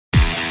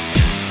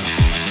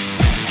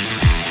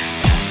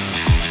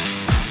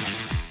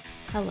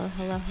Hello,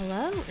 hello,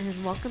 hello,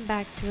 and welcome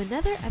back to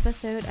another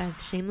episode of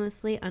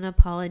Shamelessly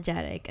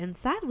Unapologetic. And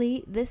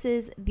sadly, this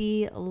is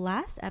the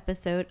last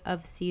episode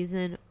of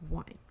season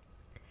 1.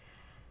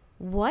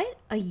 What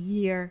a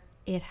year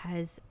it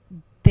has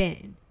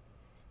been.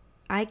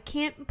 I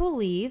can't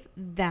believe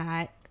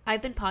that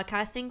I've been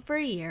podcasting for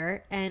a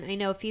year, and I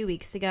know a few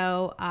weeks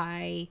ago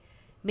I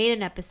made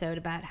an episode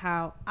about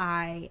how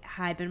I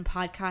had been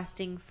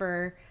podcasting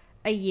for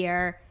a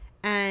year.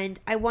 And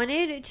I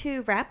wanted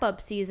to wrap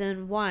up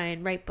season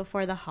 1 right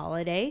before the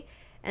holiday.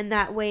 And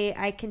that way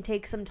I can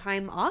take some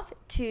time off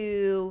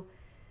to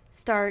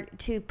start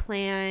to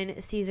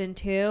plan season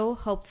 2.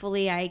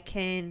 Hopefully I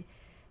can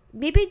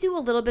maybe do a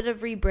little bit of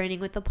rebranding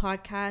with the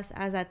podcast,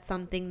 as that's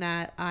something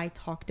that I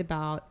talked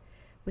about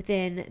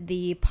within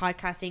the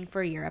podcasting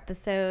for a year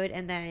episode,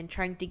 and then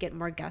trying to get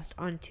more guests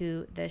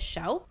onto the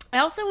show. I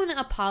also want to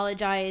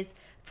apologize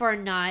for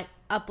not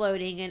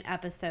uploading an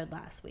episode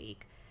last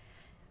week.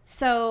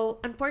 So,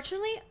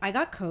 unfortunately, I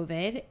got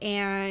COVID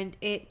and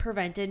it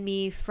prevented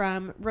me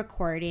from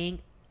recording.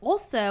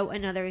 Also,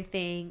 another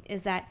thing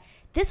is that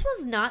this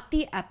was not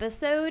the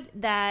episode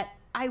that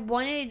I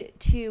wanted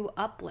to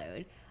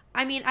upload.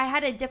 I mean, I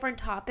had a different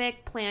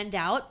topic planned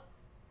out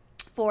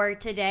for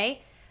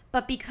today,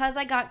 but because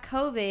I got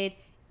COVID,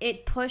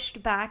 it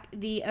pushed back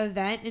the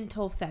event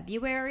until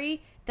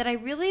February that I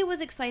really was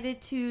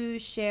excited to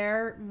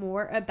share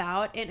more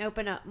about and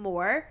open up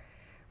more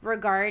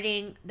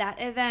regarding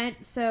that event.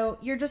 So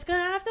you're just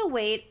gonna have to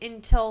wait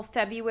until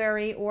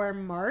February or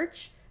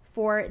March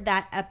for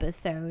that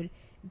episode,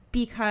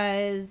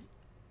 because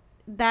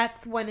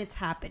that's when it's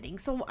happening.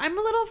 So I'm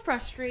a little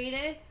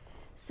frustrated.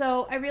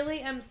 So I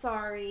really am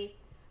sorry.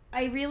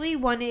 I really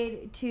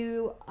wanted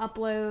to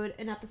upload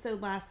an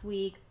episode last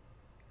week,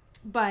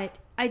 but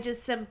I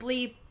just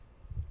simply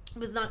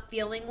was not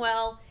feeling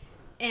well,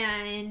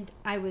 and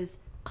I was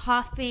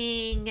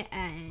coughing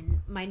and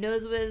my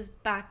nose was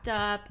backed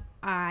up.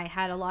 I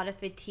had a lot of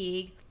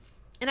fatigue,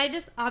 and I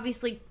just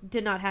obviously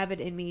did not have it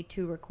in me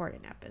to record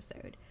an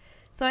episode.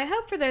 So I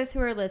hope for those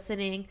who are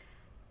listening,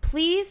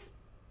 please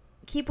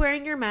keep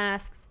wearing your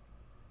masks,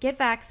 get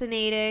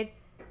vaccinated.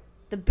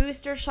 The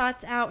booster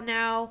shot's out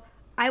now.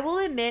 I will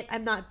admit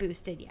I'm not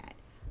boosted yet.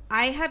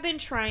 I have been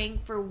trying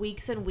for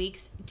weeks and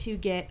weeks to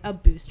get a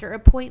booster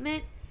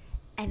appointment,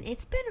 and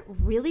it's been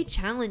really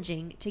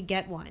challenging to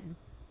get one,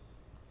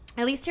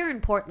 at least here in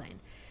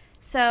Portland.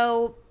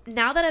 So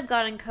now that I've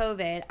gotten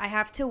COVID, I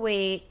have to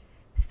wait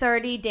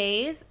 30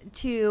 days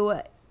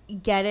to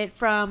get it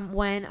from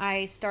when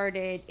I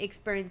started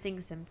experiencing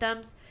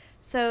symptoms.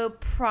 So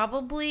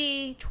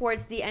probably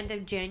towards the end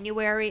of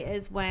January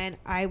is when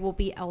I will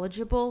be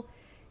eligible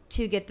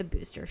to get the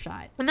booster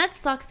shot. And that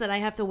sucks that I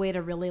have to wait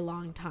a really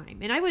long time.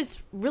 And I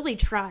was really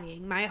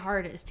trying my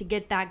hardest to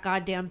get that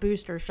goddamn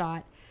booster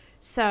shot,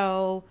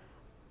 so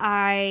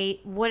I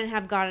wouldn't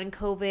have gotten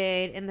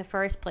COVID in the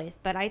first place.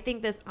 But I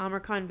think this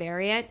Omicron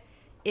variant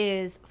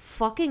is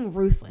fucking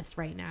ruthless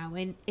right now,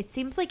 and it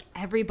seems like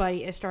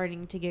everybody is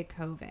starting to get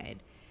COVID.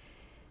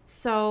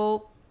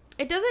 So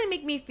it doesn't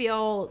make me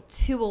feel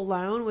too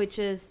alone, which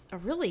is a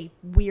really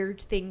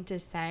weird thing to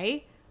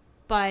say,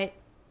 but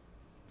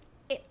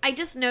I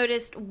just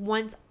noticed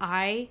once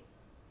I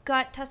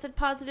got tested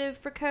positive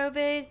for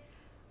COVID,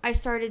 I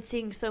started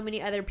seeing so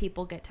many other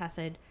people get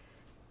tested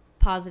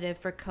positive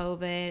for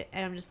COVID,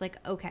 and I'm just like,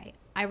 okay,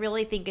 I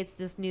really think it's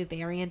this new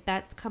variant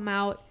that's come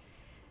out,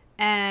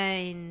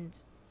 and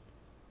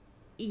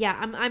yeah,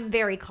 I'm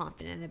very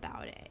confident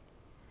about it.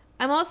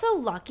 I'm also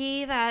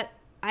lucky that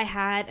I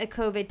had a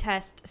COVID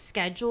test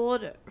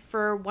scheduled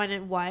for when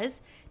it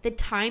was. The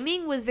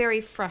timing was very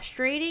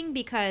frustrating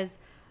because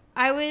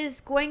I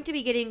was going to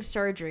be getting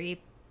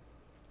surgery,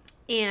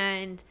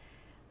 and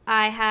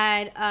I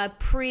had a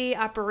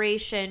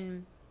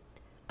pre-operation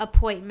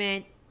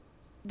appointment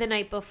the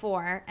night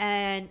before,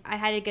 and I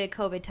had to get a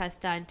COVID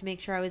test done to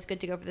make sure I was good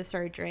to go for the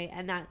surgery,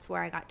 and that's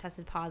where I got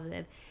tested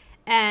positive.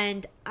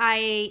 And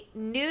I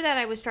knew that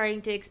I was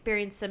starting to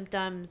experience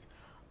symptoms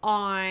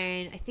on,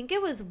 I think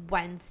it was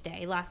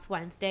last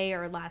Wednesday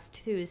or last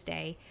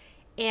Tuesday,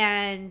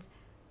 and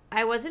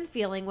I wasn't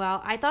feeling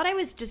well. I thought I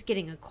was just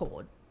getting a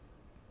cold,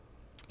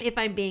 if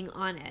I'm being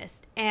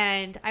honest.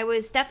 And I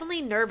was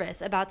definitely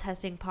nervous about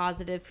testing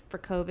positive for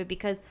COVID,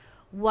 because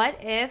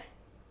what if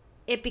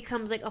it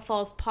becomes like a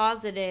false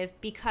positive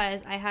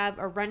because I have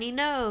a runny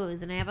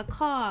nose and I have a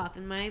cough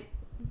and my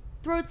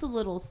throat's a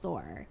little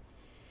sore?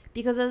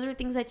 Because those are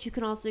things that you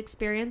can also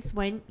experience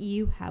when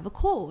you have a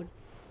cold.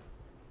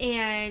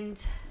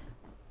 And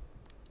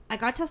I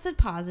got tested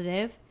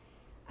positive.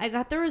 I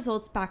got the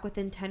results back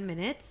within 10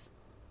 minutes,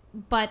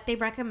 but they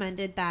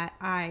recommended that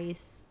I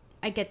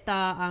get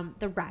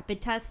the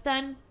rapid test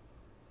done.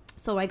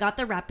 So I got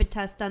the rapid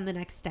test done the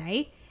next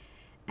day,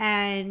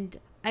 and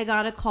I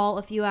got a call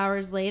a few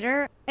hours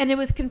later, and it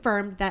was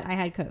confirmed that I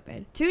had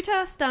COVID. 2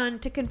 tests done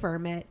to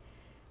confirm it.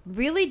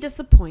 Really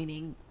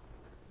disappointing,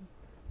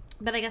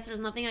 but I guess there's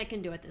nothing I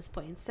can do at this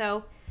point.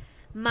 So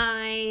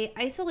my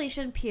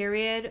isolation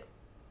period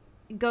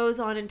goes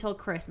on until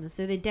Christmas.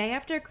 So the day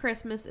after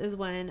Christmas is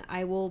when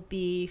I will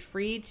be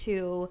free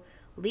to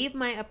leave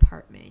my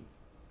apartment.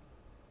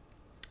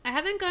 I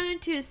haven't gone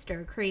into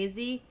stir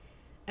crazy,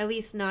 at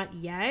least not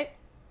yet.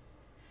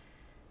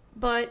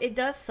 But it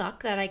does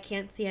suck that I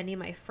can't see any of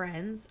my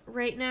friends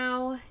right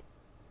now.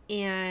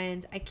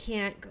 And I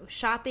can't go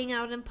shopping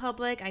out in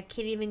public. I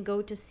can't even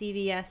go to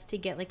CVS to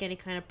get like any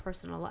kind of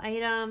personal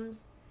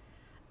items.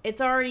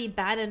 It's already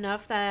bad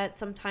enough that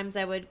sometimes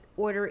I would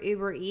order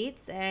Uber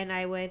Eats and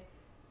I would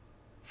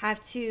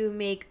have to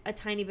make a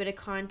tiny bit of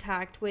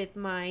contact with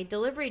my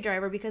delivery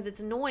driver because it's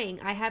annoying.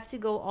 I have to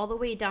go all the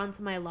way down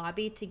to my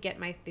lobby to get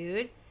my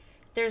food.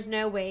 There's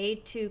no way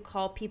to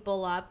call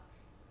people up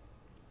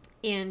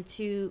and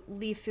to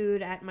leave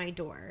food at my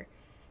door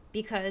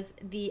because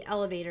the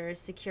elevator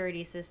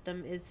security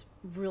system is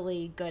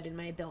really good in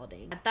my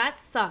building. That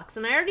sucks,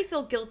 and I already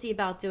feel guilty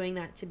about doing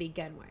that to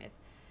begin with.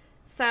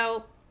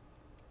 So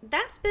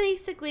that's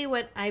basically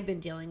what I've been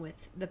dealing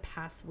with the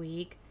past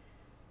week.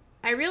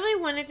 I really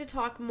wanted to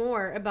talk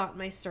more about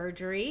my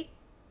surgery,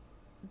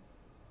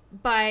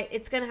 but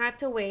it's going to have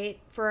to wait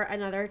for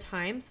another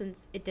time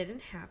since it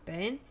didn't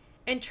happen.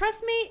 And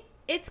trust me,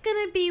 it's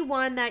going to be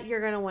one that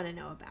you're going to want to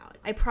know about.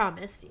 I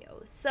promise you.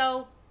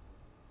 So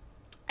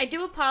I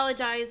do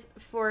apologize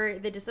for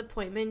the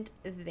disappointment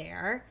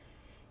there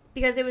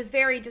because it was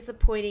very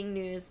disappointing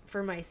news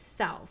for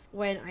myself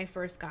when I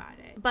first got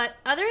it. But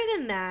other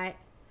than that,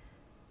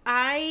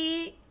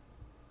 I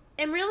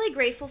am really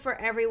grateful for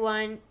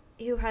everyone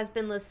who has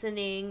been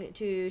listening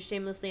to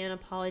Shamelessly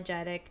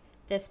Unapologetic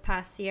this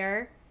past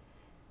year.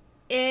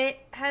 It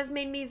has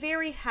made me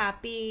very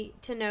happy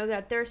to know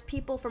that there's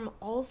people from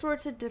all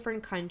sorts of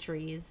different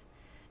countries,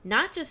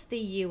 not just the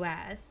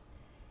US,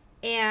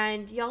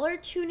 and y'all are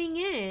tuning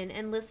in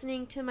and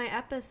listening to my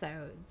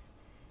episodes,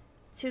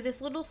 to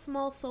this little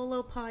small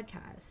solo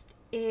podcast.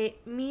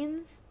 It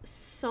means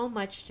so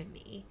much to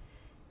me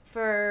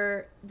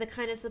for the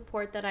kind of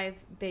support that I've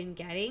been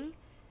getting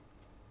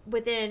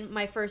within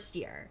my first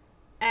year.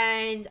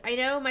 And I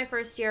know my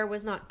first year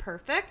was not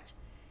perfect.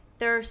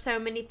 There are so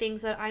many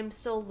things that I'm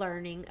still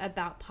learning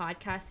about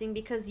podcasting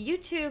because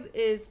YouTube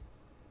is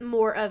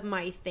more of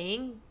my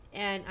thing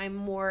and I'm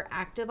more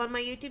active on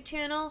my YouTube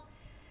channel.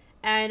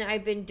 And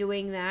I've been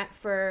doing that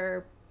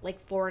for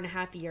like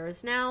 4.5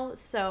 years now.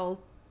 So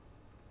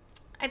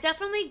I've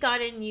definitely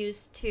gotten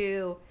used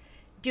to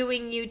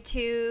doing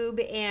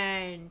YouTube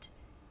and,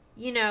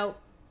 you know,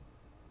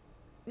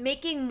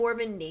 making more of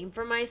a name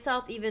for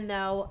myself, even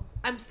though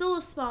I'm still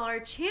a smaller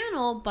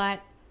channel,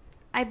 but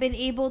I've been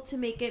able to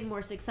make it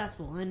more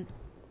successful. And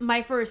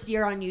my first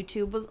year on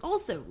YouTube was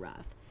also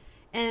rough.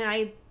 And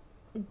I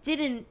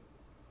didn't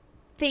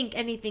think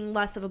anything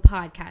less of a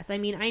podcast. I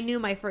mean, I knew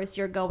my first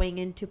year going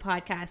into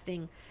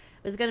podcasting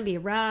was going to be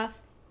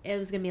rough. It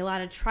was going to be a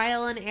lot of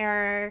trial and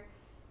error.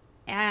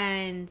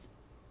 And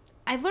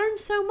I've learned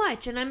so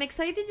much. And I'm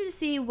excited to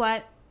see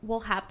what will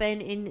happen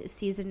in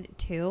season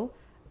 2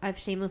 of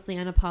Shamelessly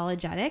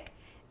Unapologetic,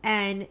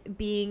 and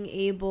being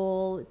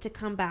able to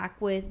come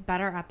back with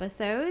better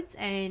episodes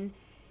and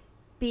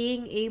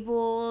being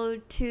able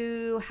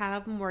to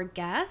have more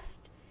guests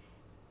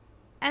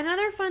and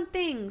other fun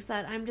things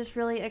that I'm just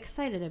really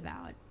excited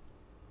about.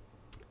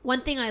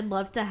 One thing I'd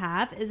love to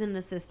have is an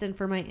assistant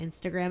for my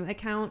Instagram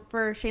account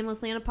for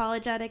Shamelessly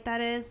Unapologetic,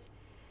 that is,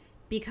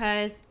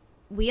 because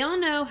we all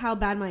know how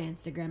bad my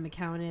Instagram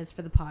account is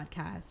for the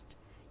podcast.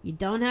 You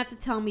don't have to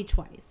tell me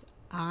twice.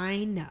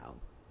 I know.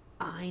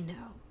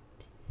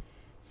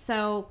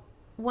 So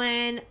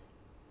when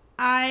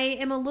I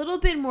am a little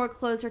bit more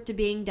closer to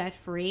being debt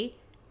free,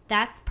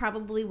 that's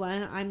probably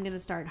when I'm going to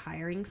start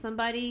hiring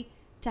somebody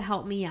to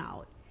help me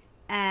out.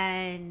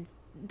 And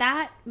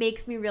that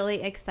makes me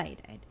really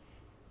excited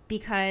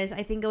because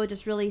I think it would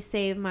just really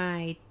save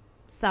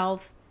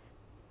myself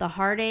the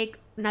headache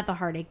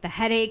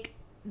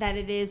that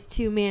it is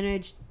to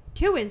manage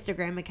 2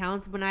 Instagram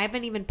accounts when I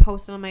haven't even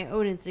posted on my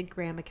own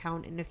Instagram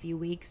account in a few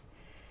weeks.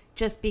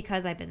 Just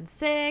because I've been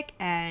sick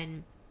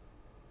and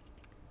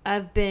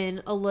I've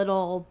been a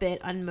little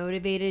bit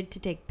unmotivated to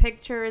take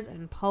pictures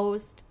and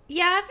post.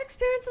 Yeah, I've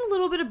experienced a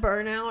little bit of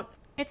burnout.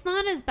 It's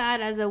not as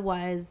bad as it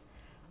was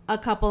a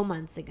couple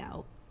months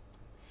ago.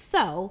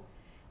 So,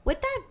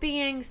 with that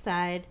being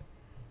said,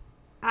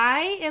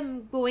 I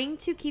am going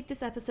to keep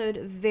this episode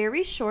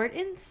very short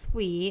and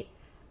sweet.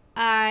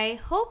 I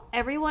hope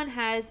everyone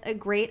has a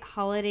great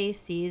holiday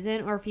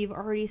season, or if you've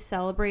already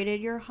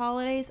celebrated your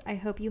holidays, I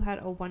hope you had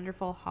a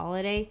wonderful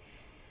holiday,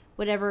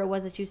 whatever it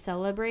was that you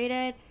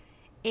celebrated.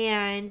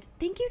 And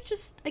thank you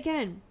just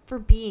again for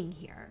being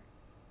here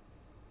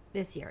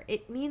this year.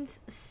 It means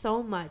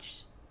so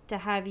much to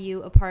have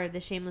you a part of the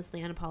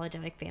Shamelessly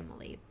Unapologetic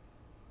family.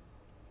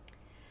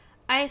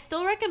 I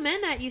still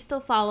recommend that you still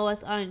follow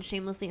us on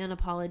Shamelessly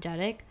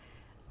Unapologetic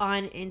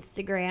on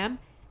Instagram.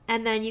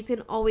 And then you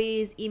can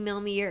always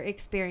email me your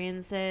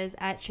experiences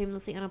at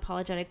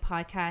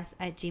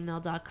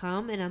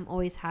shamelesslyunapologeticpodcast@gmail.com. And I'm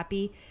always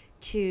happy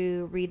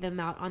to read them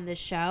out on the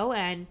show.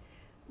 And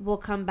we'll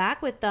come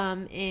back with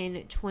them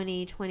in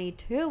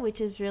 2022,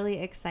 which is really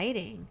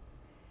exciting.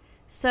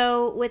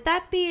 So with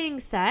that being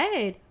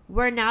said,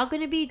 we're now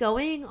going to be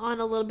going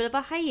on a little bit of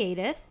a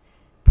hiatus,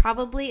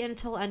 probably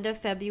until end of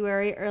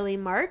February, early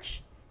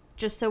March,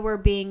 just so we're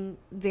being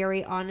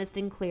very honest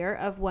and clear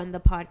of when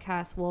the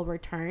podcast will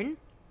return.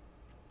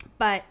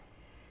 But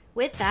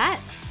with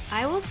that,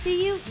 I will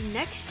see you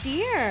next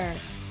year.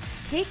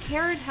 Take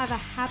care and have a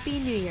happy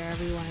new year,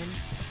 everyone.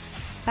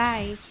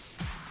 Bye.